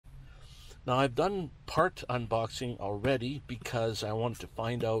Now I've done part unboxing already because I wanted to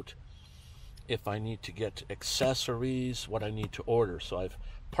find out if I need to get accessories, what I need to order. So I've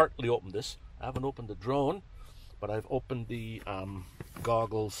partly opened this. I haven't opened the drone, but I've opened the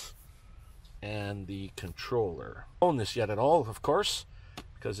goggles and the controller. I don't own this yet at all, of course,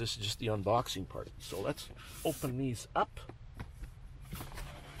 because this is just the unboxing part. So let's open these up.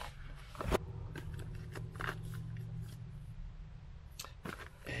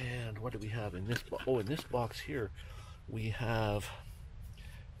 And what do we have in this box? Oh, in this box here, we have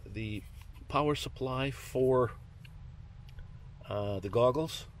the power supply for the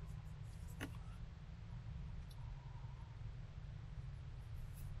goggles.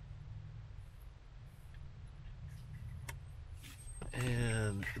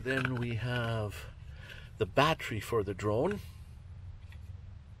 And then we have the battery for the drone.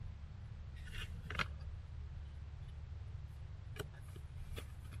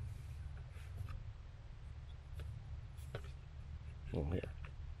 Oh, here.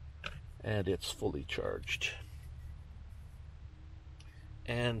 And it's fully charged.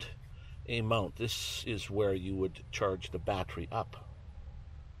 And a mount. This is where you would charge the battery up.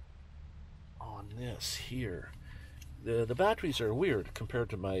 On this here. The batteries are weird compared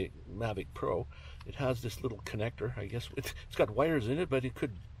to my Mavic Pro. It has this little connector. I guess it's got wires in it, but it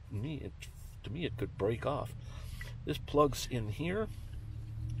could, to me, it could break off. This plugs in here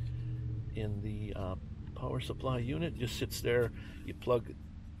in the power supply unit. Just sits there. You plug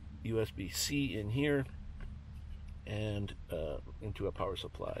USB-C in here and into a power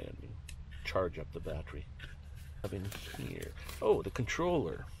supply and charge up the battery. Up in here. Oh, the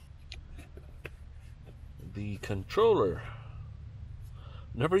controller. The controller.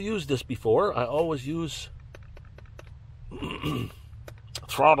 Never used this before. I always use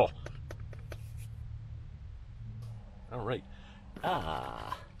throttle. All right.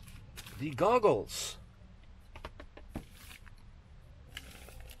 The goggles.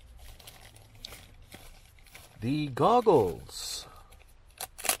 The goggles.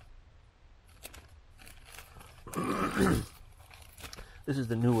 This is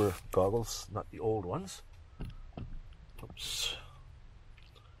the newer goggles, not the old ones. Oops.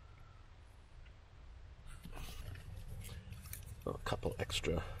 Oh, a couple of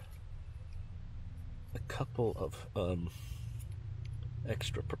extra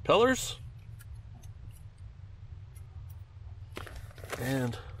propellers.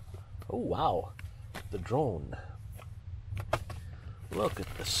 And, oh wow, the drone. Look at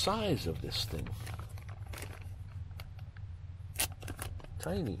the size of this thing.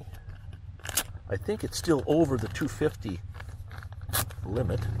 Tiny. I think it's still over the 250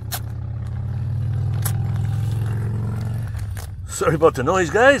 limit. Sorry about the noise,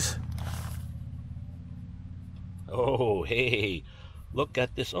 guys. Oh, hey, look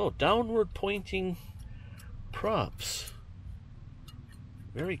at this. Oh, downward pointing props.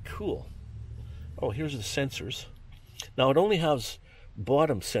 Very cool. Oh, here's the sensors. Now it only has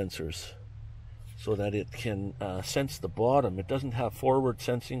bottom sensors so that it can sense the bottom. It doesn't have forward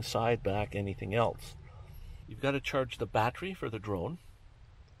sensing, side, back, anything else. You've got to charge the battery for the drone.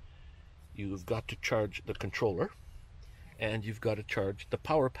 You've got to charge the controller. And you've got to charge the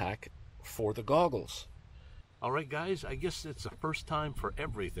power pack for the goggles. All right, guys, I guess it's the first time for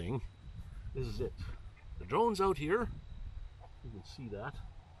everything. This is it. The drone's out here. You can see that.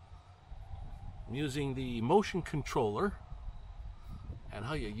 I'm using the motion controller. And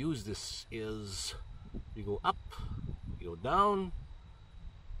how you use this is you go up, you go down,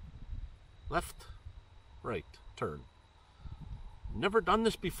 left, right, turn. Never done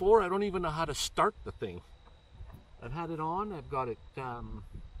this before. I don't even know how to start the thing. I've had it on. I've got it,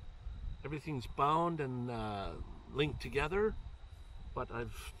 everything's bound and linked together, but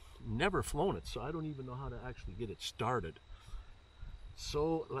I've never flown it, so I don't even know how to actually get it started.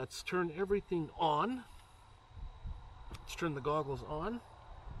 So let's turn everything on. Let's turn the goggles on.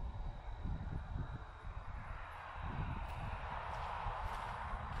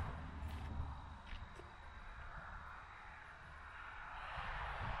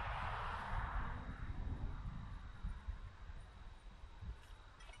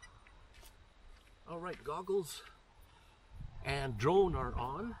 All right, goggles and drone are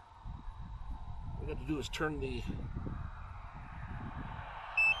on. All we got to do is turn the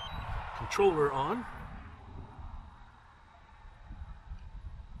controller on.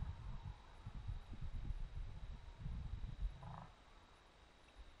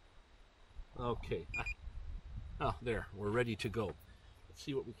 Okay. Oh, there. We're ready to go. Let's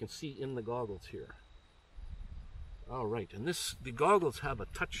see what we can see in the goggles here. All right, and the goggles have a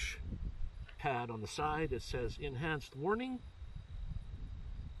touch pad on the side. It says enhanced warning.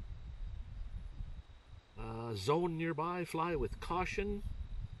 zone nearby. Fly with caution.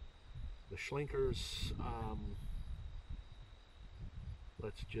 The schlinkers,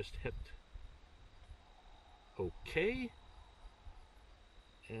 let's just hit OK.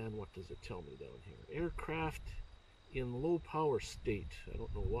 And what does it tell me down here? Aircraft in low power state. I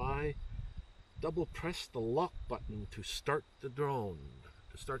don't know why. Double press the lock button to start the drone,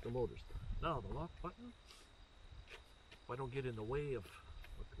 to start the motors. Now the lock button, if I don't get in the way of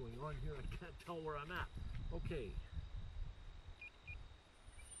what's going on here, I can't tell where I'm at. Okay.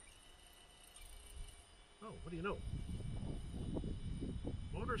 Oh, what do you know?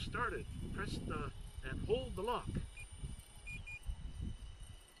 Motor started. Press the and hold the lock.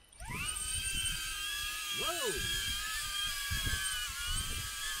 Whoa! I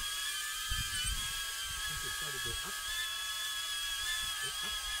think it's got to go up. Go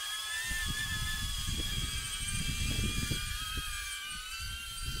up.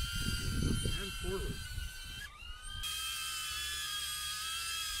 And forward.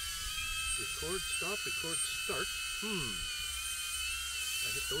 Record, stop, record, start. I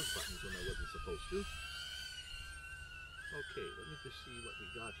hit those buttons when I wasn't supposed to. Okay, let me just see what we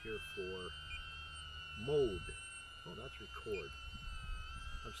got here for mode. Oh, that's record.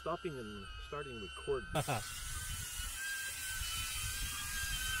 I'm stopping and starting record.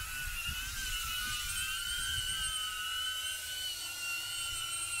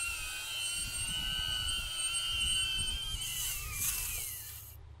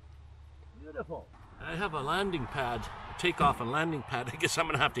 Beautiful. I have a landing pad, a takeoff and landing pad. I guess I'm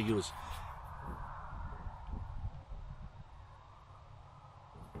going to have to use.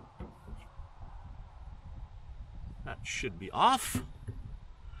 That should be off.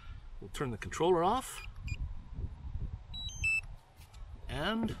 We'll turn the controller off.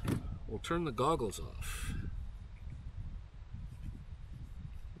 And we'll turn the goggles off.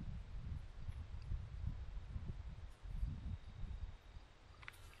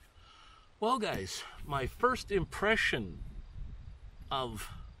 Well, guys, my first impression of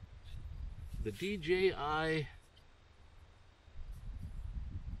the DJI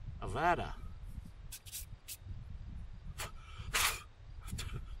Avata.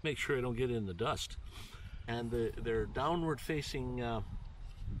 Make sure I don't get in the dust. And they're downward-facing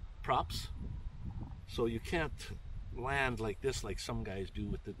props, so you can't land like this, like some guys do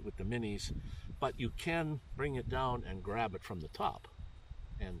with the minis, but you can bring it down and grab it from the top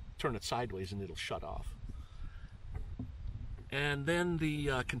and turn it sideways and it'll shut off. And then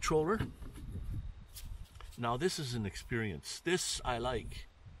the controller. Now this is an experience. This I like.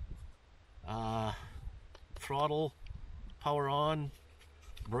 Throttle, power on,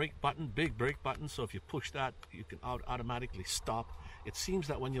 brake button, big brake button, so if you push that you can automatically stop. It seems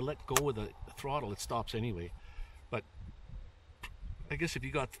that when you let go of the throttle it stops anyway, but I guess if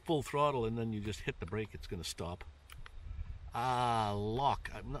you got full throttle and then you just hit the brake, it's going to stop.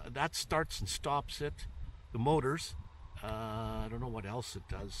 Lock, that starts and stops it. The motors, I don't know what else it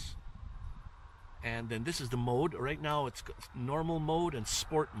does. And then this is the mode. Right now it's normal mode and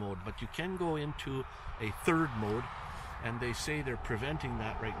sport mode, but you can go into a third mode, and they say they're preventing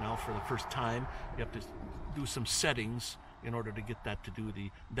that right now for the first time. You have to do some settings in order to get that to do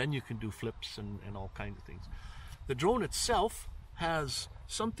then you can do flips and all kinds of things. The drone itself has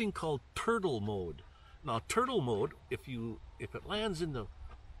something called turtle mode. Now turtle mode, if it lands in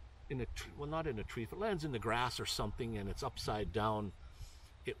well, not in a tree, if it lands in the grass or something and it's upside down,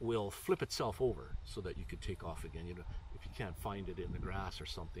 it will flip itself over so that you can take off again. You know, if you can't find it in the grass or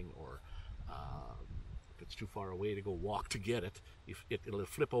something, or if it's too far away to go walk to get it, it'll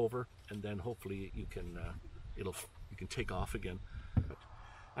flip over, and then hopefully you can take off again. But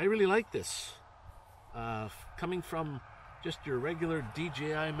I really like this. Coming from just your regular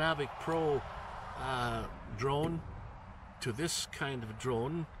DJI Mavic Pro drone to this kind of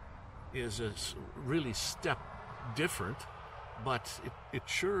drone is a really step different, but it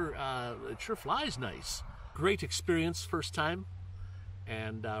sure flies nice. Great experience first time,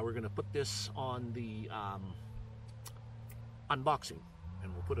 and we're gonna put this on the unboxing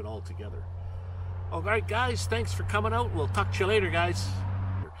and we'll put it all together. All right, guys, thanks for coming out. We'll talk to you later, guys.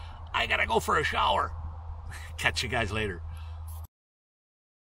 I gotta go for a shower. Catch you guys later.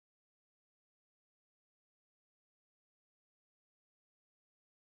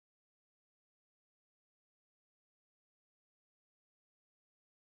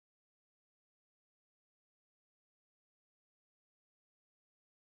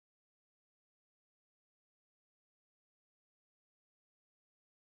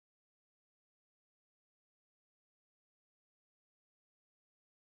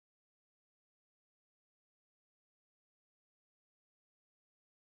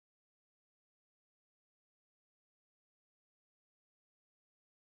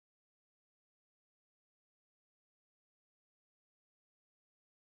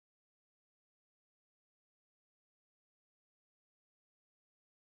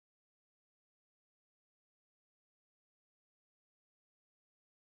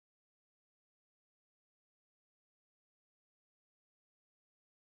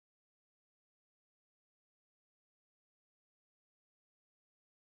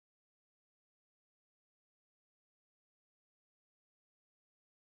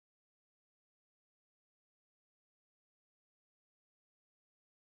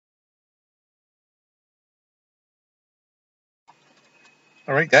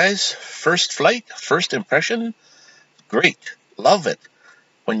 All right, guys, first flight, first impression, great, love it.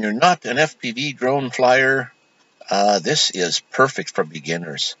 When you're not an FPV drone flyer, this is perfect for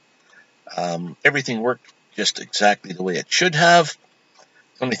beginners. Everything worked just exactly the way it should have.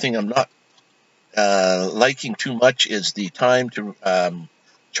 The only thing I'm not liking too much is the time to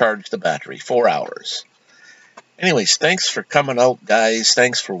charge the battery, 4 hours. Anyways, thanks for coming out, guys.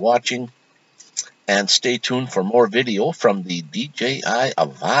 Thanks for watching. And stay tuned for more video from the DJI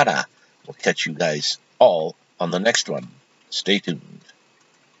Avata. We'll catch you guys all on the next one. Stay tuned.